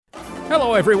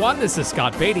Hello, everyone. This is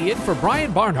Scott Beatty in for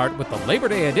Brian Barnhart with the Labor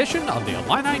Day edition of the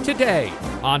Illini Today.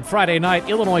 On Friday night,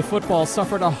 Illinois football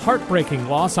suffered a heartbreaking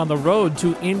loss on the road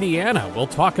to Indiana. We'll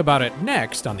talk about it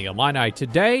next on the Illini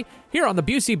Today, here on the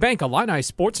Busey Bank Illini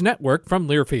Sports Network from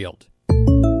Learfield.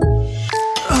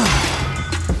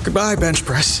 Goodbye, bench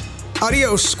press.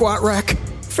 Adios, squat rack.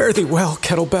 Fare thee well,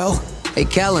 kettlebell. Hey,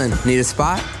 Kellen, need a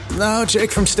spot? No,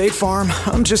 Jake from State Farm.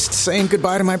 I'm just saying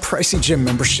goodbye to my pricey gym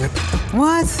membership.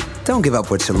 What? Don't give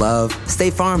up what you love.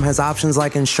 State Farm has options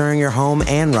like insuring your home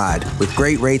and ride with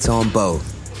great rates on both.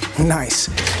 Nice.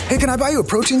 Hey, can I buy you a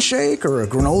protein shake or a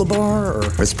granola bar or...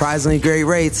 For surprisingly great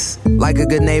rates, like a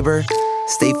good neighbor,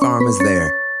 State Farm is there.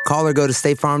 Call or go to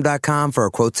statefarm.com for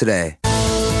a quote today.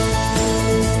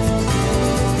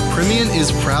 Primient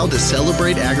is proud to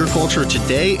celebrate agriculture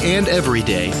today and every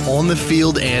day, on the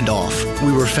field and off.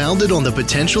 We were founded on the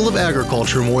potential of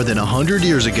agriculture more than 100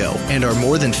 years ago, and our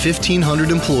more than 1,500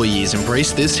 employees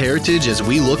embrace this heritage as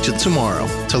we look to tomorrow.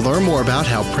 To learn more about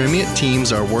how Primient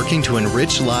teams are working to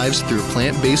enrich lives through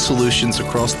plant-based solutions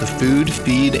across the food,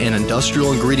 feed, and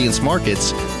industrial ingredients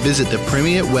markets, visit the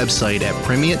Primient website at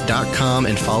primient.com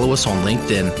and follow us on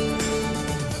LinkedIn.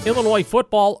 Illinois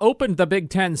football opened the Big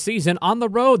Ten season on the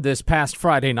road this past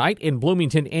Friday night in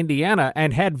Bloomington, Indiana,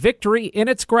 and had victory in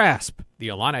its grasp. The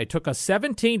Illini took a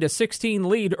 17-16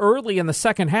 lead early in the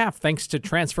second half thanks to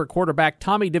transfer quarterback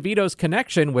Tommy DeVito's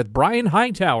connection with Brian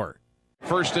Hightower.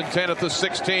 First and 10 at the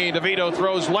 16. DeVito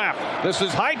throws left. This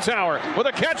is Hightower with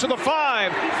a catch of the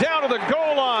 5. Down to the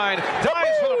goal line.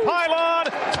 Dives for the pylon.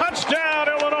 Touchdown,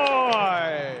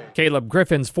 Illinois. Caleb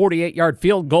Griffin's 48-yard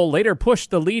field goal later pushed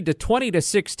the lead to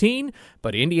 20-16,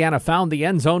 but Indiana found the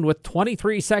end zone with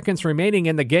 23 seconds remaining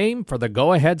in the game for the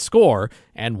go-ahead score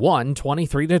and won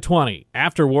 23-20.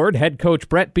 Afterward, head coach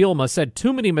Brett Bielema said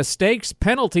too many mistakes,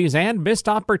 penalties, and missed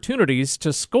opportunities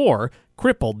to score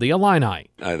crippled the Illini.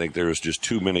 I think there was just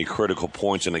too many critical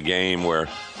points in the game where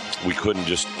we couldn't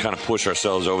just kind of push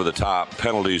ourselves over the top.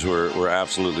 Penalties were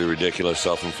absolutely ridiculous,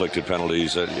 self-inflicted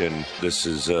penalties, and this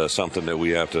is something that we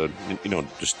have to,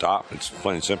 just stop. It's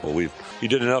plain and simple. You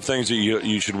did enough things that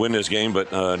you should win this game,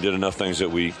 but did enough things that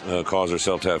we caused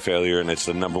ourselves to have failure, and it's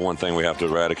the number one thing we have to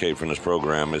eradicate from this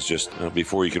program is just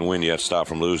before you can win, you have to stop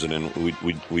from losing, and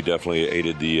we definitely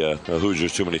aided the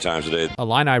Hoosiers too many times today.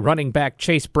 Illini running back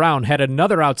Chase Brown had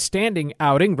another outstanding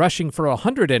outing, rushing for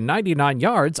 199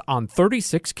 yards on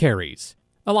 36 carries.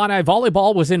 Illini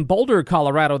volleyball was in Boulder,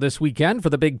 Colorado this weekend for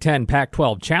the Big Ten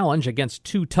Pac-12 Challenge against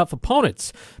two tough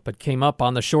opponents, but came up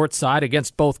on the short side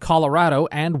against both Colorado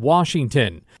and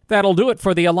Washington. That'll do it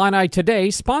for the Illini Today,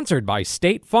 sponsored by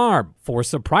State Farm. For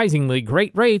surprisingly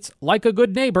great rates, like a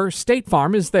good neighbor, State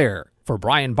Farm is there. For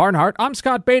Brian Barnhart, I'm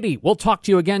Scott Beatty. We'll talk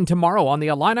to you again tomorrow on the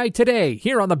Illini Today,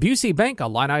 here on the Busey Bank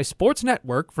Illini Sports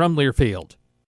Network from Learfield.